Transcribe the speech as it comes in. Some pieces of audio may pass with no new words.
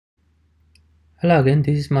Hello again,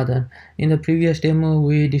 this is Madan. In the previous demo,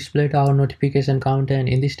 we displayed our notification count, and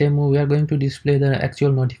in this demo, we are going to display the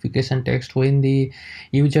actual notification text when the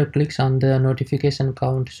user clicks on the notification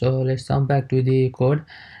count. So let's jump back to the code,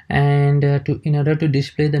 and in order to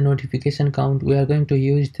display the notification count, we are going to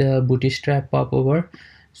use the Bootstrap popover.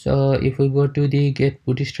 So if we go to the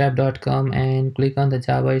getbootstrap.com and click on the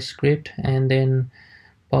JavaScript and then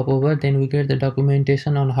popover, then we get the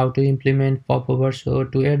documentation on how to implement popover. So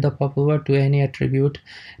to add the popover to any attribute,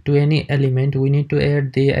 to any element, we need to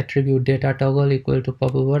add the attribute data toggle equal to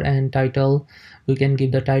popover, and title, we can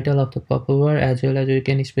give the title of the popover, as well as we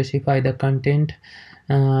can specify the content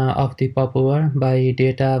of the popover by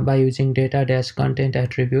using data dash content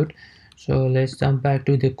attribute. So let's jump back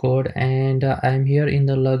to the code, and I'm here in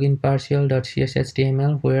the login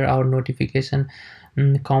partial.cshtml where our notification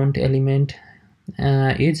count element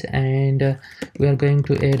is, and we are going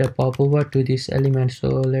to add a popover to this element. So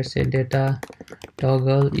let's say data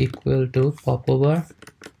toggle equal to popover,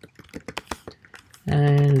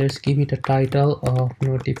 and let's give it a title of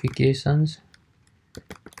notifications.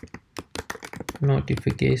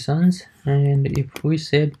 And if we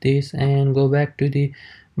save this and go back to the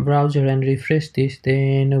browser and refresh this,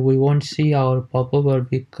 then we won't see our popover,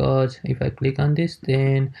 because if I click on this,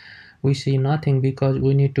 then we see nothing, because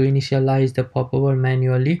we need to initialize the popover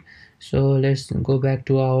manually. So let's go back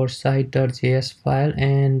to our site.js file,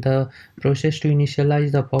 and the process to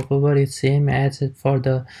initialize the popover is same as for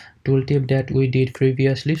the tooltip that we did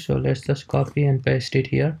previously. So let's just copy and paste it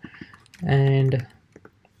here, and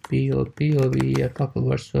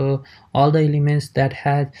popover. So all the elements that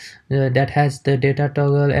has the data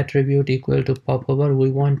toggle attribute equal to popover, we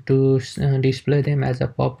want to display them as a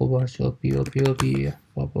popover. So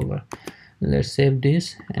popover. Let's save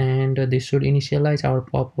this, and this should initialize our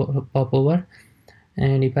popover.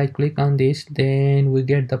 And if I click on this, then we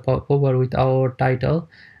get the popover with our title,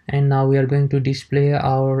 and now we are going to display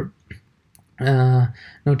our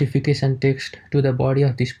notification text to the body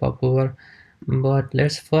of this popover. But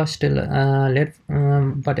let's first let's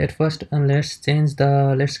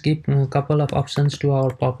give a couple of options to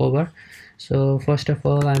our popover. So first of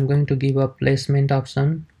all, I'm going to give a placement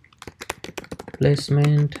option,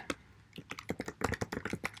 placement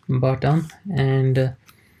bottom, and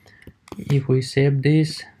if we save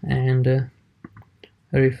this and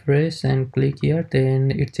refresh and click here,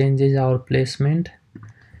 then it changes our placement.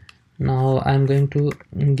 Now I'm going to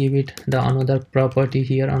give it the another property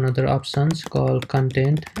here, another options called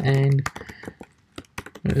content, and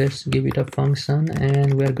let's give it a function,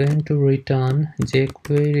 and we're going to return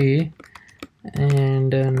jQuery and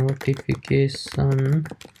notification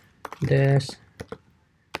dash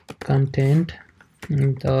content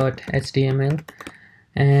dot html.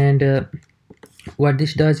 And what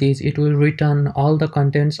this does is it will return all the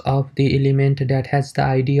contents of the element that has the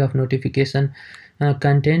ID of notification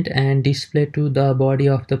content and display to the body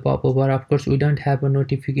of the popover. Of course, we don't have a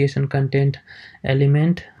notification content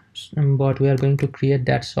element, but we are going to create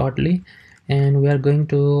that shortly. And we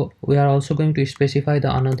are also going to specify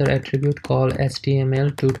the another attribute called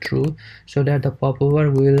HTML to true, so that the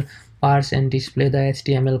popover will parse and display the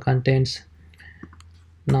HTML contents.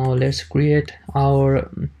 Now let's create our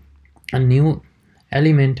a new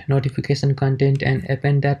element notification content and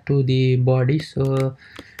append that to the body. So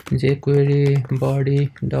jQuery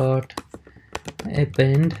body dot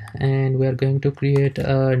append, and we are going to create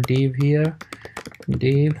a div here,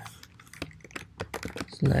 div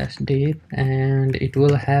slash div, and it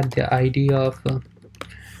will have the ID of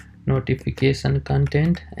notification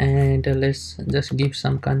content. And let's just give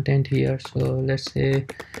some content here. So let's say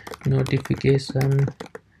notification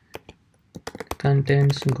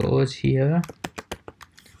contents goes here.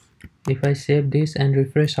 If I save this and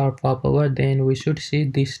refresh our popover, then we should see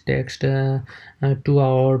this text to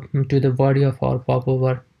the body of our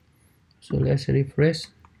popover. So let's refresh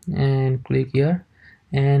and click here,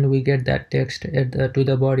 and we get that text to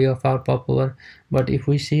the body of our popover. But if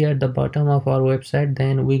we see at the bottom of our website,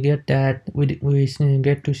 then we get that we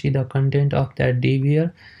get to see the content of that div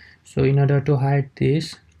here. So in order to hide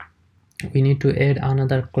this, we need to add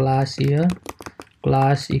another class here,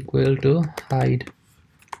 class equal to hide.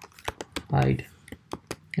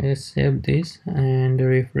 Let's save this and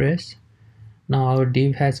refresh. Now our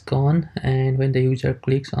div has gone, and when the user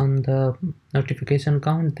clicks on the notification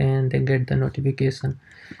count, then they get the notification.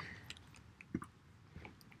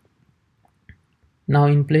 Now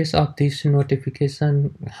in place of this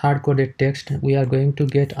notification hard-coded text, we are going to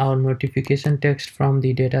get our notification text from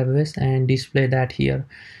the database and display that here.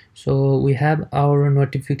 So we have our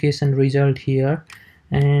notification result here,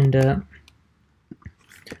 and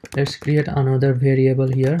let's create another variable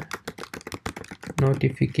here,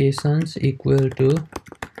 notifications equal to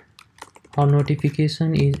our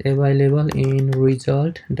notification is available in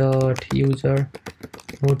result.user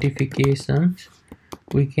notifications.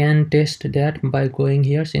 We can test that by going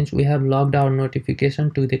here, since we have logged our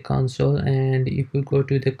notification to the console, and if we go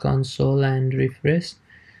to the console and refresh,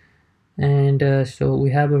 and so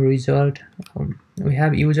we have a result, we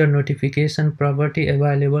have user notification property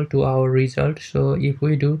available to our result. So if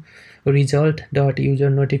we do result.user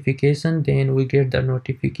notification, then we get the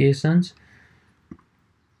notifications,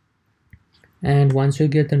 and once we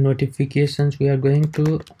get the notifications, we are going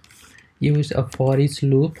to use a for each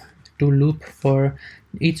loop to loop for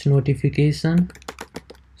each notification.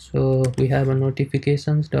 So we have a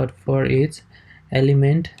notifications dot for each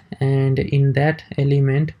element, and in that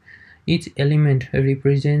element, each element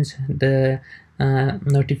represents the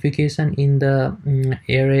notification in the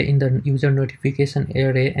array, in the user notification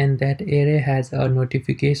array, and that array has a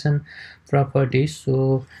notification property.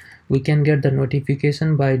 So we can get the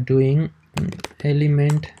notification by doing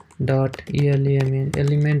element dot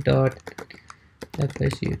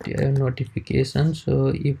fsutr notification. So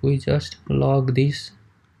if we just log this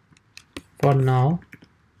for now,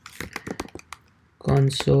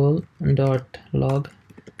 console.log,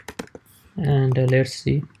 and let's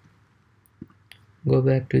see, go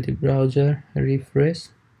back to the browser, refresh,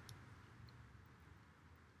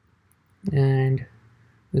 and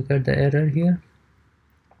we got the error here.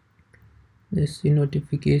 Let's see,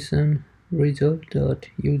 notification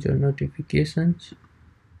result.user notifications.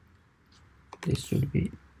 This should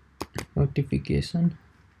be notification,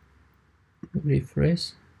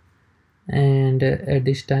 refresh, and at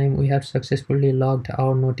this time we have successfully logged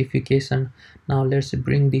our notification. Now let's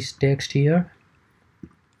bring this text here.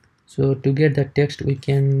 So to get the text, we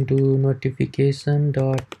can do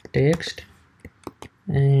notification.text,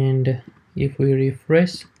 and if we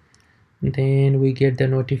refresh, then we get the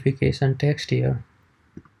notification text here.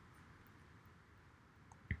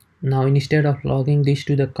 Now instead of logging this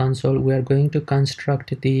to the console, we are going to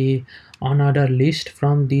construct the unordered list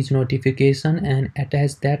from this notification and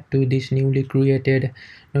attach that to this newly created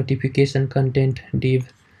notification content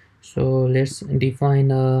div. So let's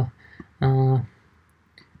define a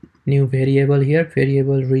new variable here,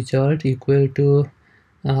 variable result equal to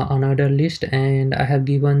unordered list, and I have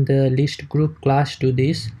given the list group class to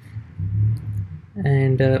this.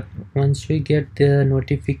 And once we get the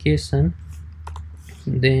notification,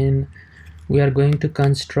 then we are going to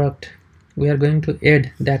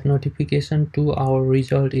add that notification to our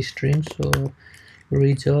result stream. So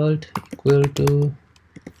result equal to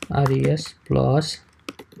res plus,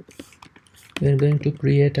 we are going to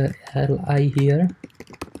create a li here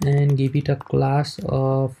and give it a class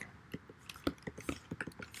of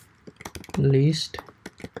list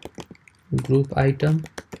group item,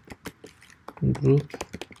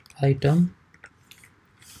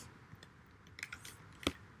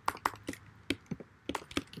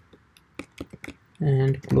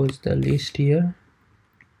 and close the list here,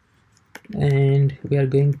 and we are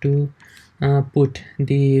going to put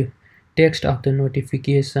the text of the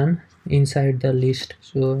notification inside the list.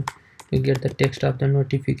 So we get the text of the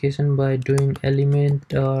notification by doing element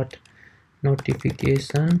dot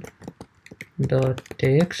notification dot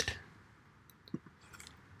text,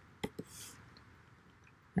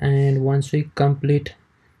 and once we complete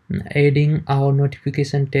adding our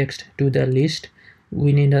notification text to the list,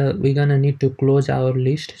 we're gonna need to close our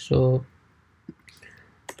list. So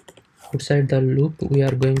outside the loop, we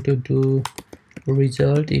are going to do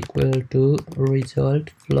result equal to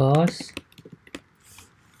result plus,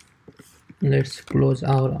 let's close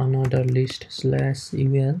our another list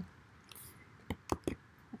 /eval,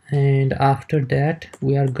 and after that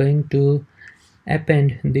we are going to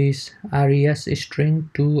append this res string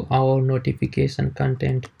to our notification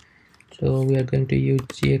content. So we are going to use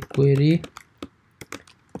jQuery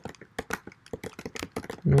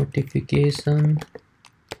notification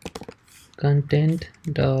content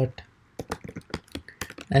dot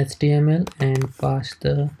html and pass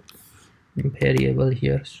the variable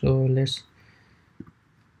here. So let's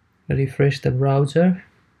refresh the browser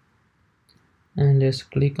and let's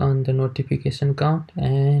click on the notification count,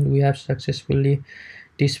 and we have successfully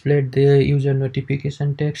displayed the user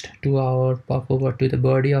notification text to our popover, to the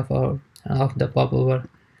body of the popover.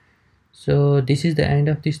 So this is the end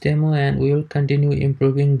of this demo, and we will continue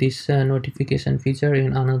improving this notification feature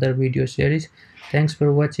in another video series. Thanks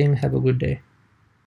for watching. Have a good day.